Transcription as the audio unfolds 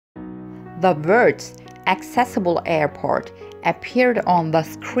The words "Accessible Airport" appeared on the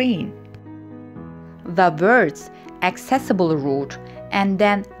screen. The words "accessible route" and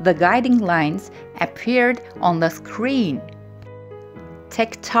then the guiding lines appeared on the screen.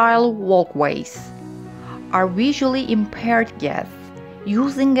 Tactile walkways. Our visually impaired guests,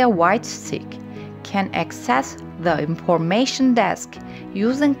 using a white stick, can access the information desk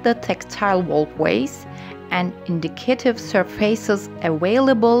using the tactile walkways and indicative surfaces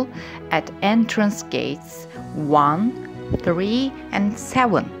available at entrance gates 1, 3, and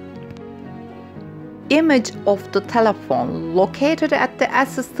 7. Image of the telephone located at the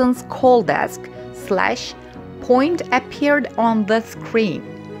assistant's call desk / point appeared on the screen.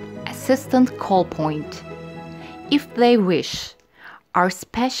 Assistant call point. If they wish, our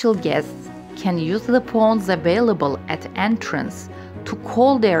special guests can use the phones available at entrance to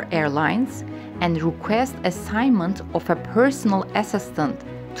call their airlines and request assignment of a personal assistant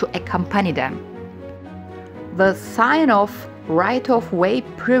to accompany them. The sign of right-of-way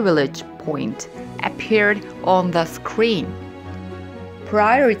privilege point appeared on the screen.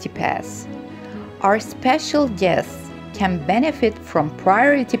 Priority pass. Our special guests can benefit from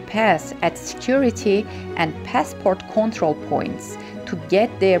priority pass at security and passport control points to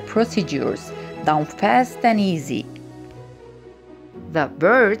get their procedures done fast and easy. The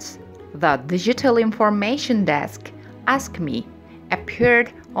words "The digital information desk, ask me"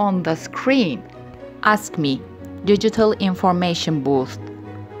 appeared on the screen. Ask me, digital information booth.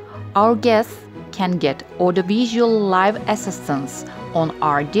 Our guests can get audiovisual live assistance on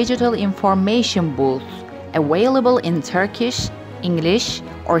our digital information booth, available in Turkish, English,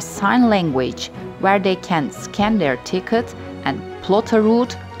 or sign language, where they can scan their ticket and plot a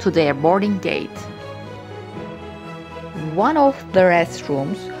route to their boarding gate. One of the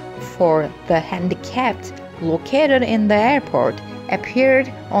restrooms for the handicapped located in the airport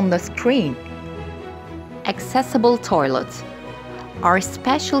appeared on the screen. Accessible toilet. Our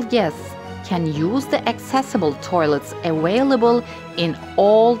special guests can use the accessible toilets available in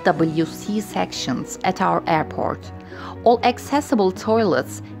all WC sections at our airport. All accessible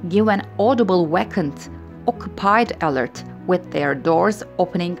toilets give an audible vacant, occupied alert with their doors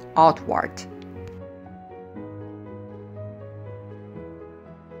opening outward.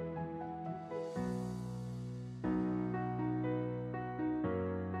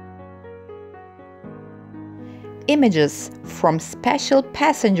 Images from Special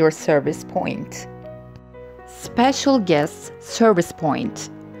Passenger Service Point. Special Guest Service Point.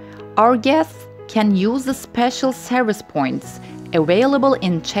 Our guests can use the special service points available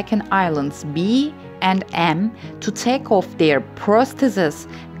in check-in islands B and M to take off their prostheses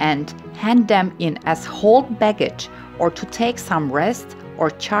and hand them in as hold baggage, or to take some rest or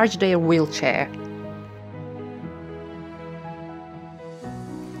charge their wheelchair.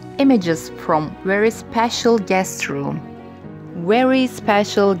 Images from Very Special Guest Room. Very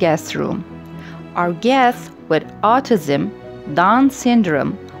Special Guest Room. Our guests with autism, Down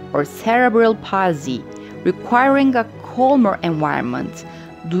syndrome, or cerebral palsy requiring a calmer environment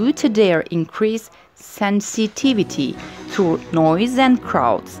due to their increased sensitivity to noise and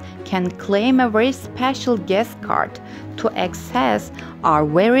crowds can claim a very special guest card to access our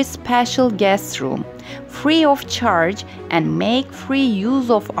very special guest room free of charge and make free use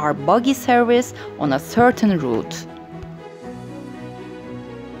of our buggy service on a certain route.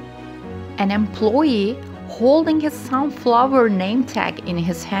 An employee holding his sunflower name tag in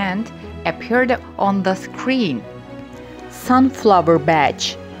his hand appeared on the screen. Sunflower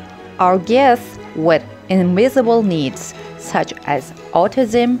badge. Our guests with invisible needs such as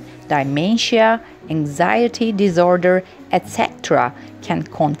autism, dementia, anxiety disorder, etc. can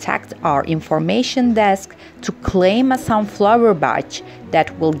contact our information desk to claim a sunflower badge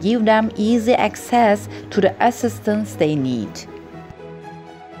that will give them easy access to the assistance they need.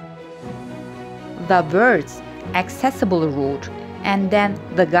 The words "accessible route" and then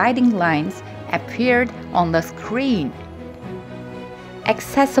the guiding lines appeared on the screen.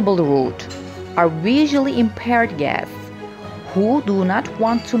 Accessible route. Our visually impaired guests who do not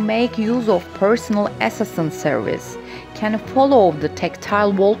want to make use of personal assistance service can follow the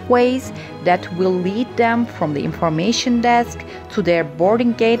tactile walkways that will lead them from the information desk to their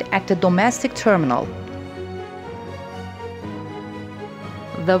boarding gate at the domestic terminal.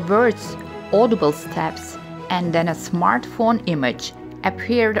 The words "audible steps" and then a smartphone image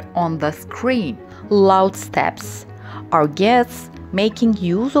appeared on the screen. Loud steps. Our guests making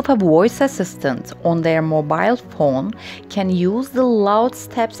use of a voice assistant on their mobile phone can use the loud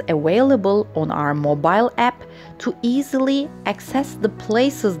steps available on our mobile app to easily access the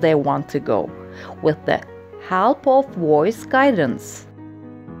places they want to go with the help of voice guidance.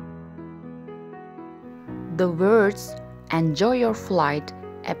 The words "Enjoy your flight"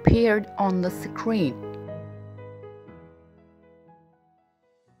 appeared on the screen.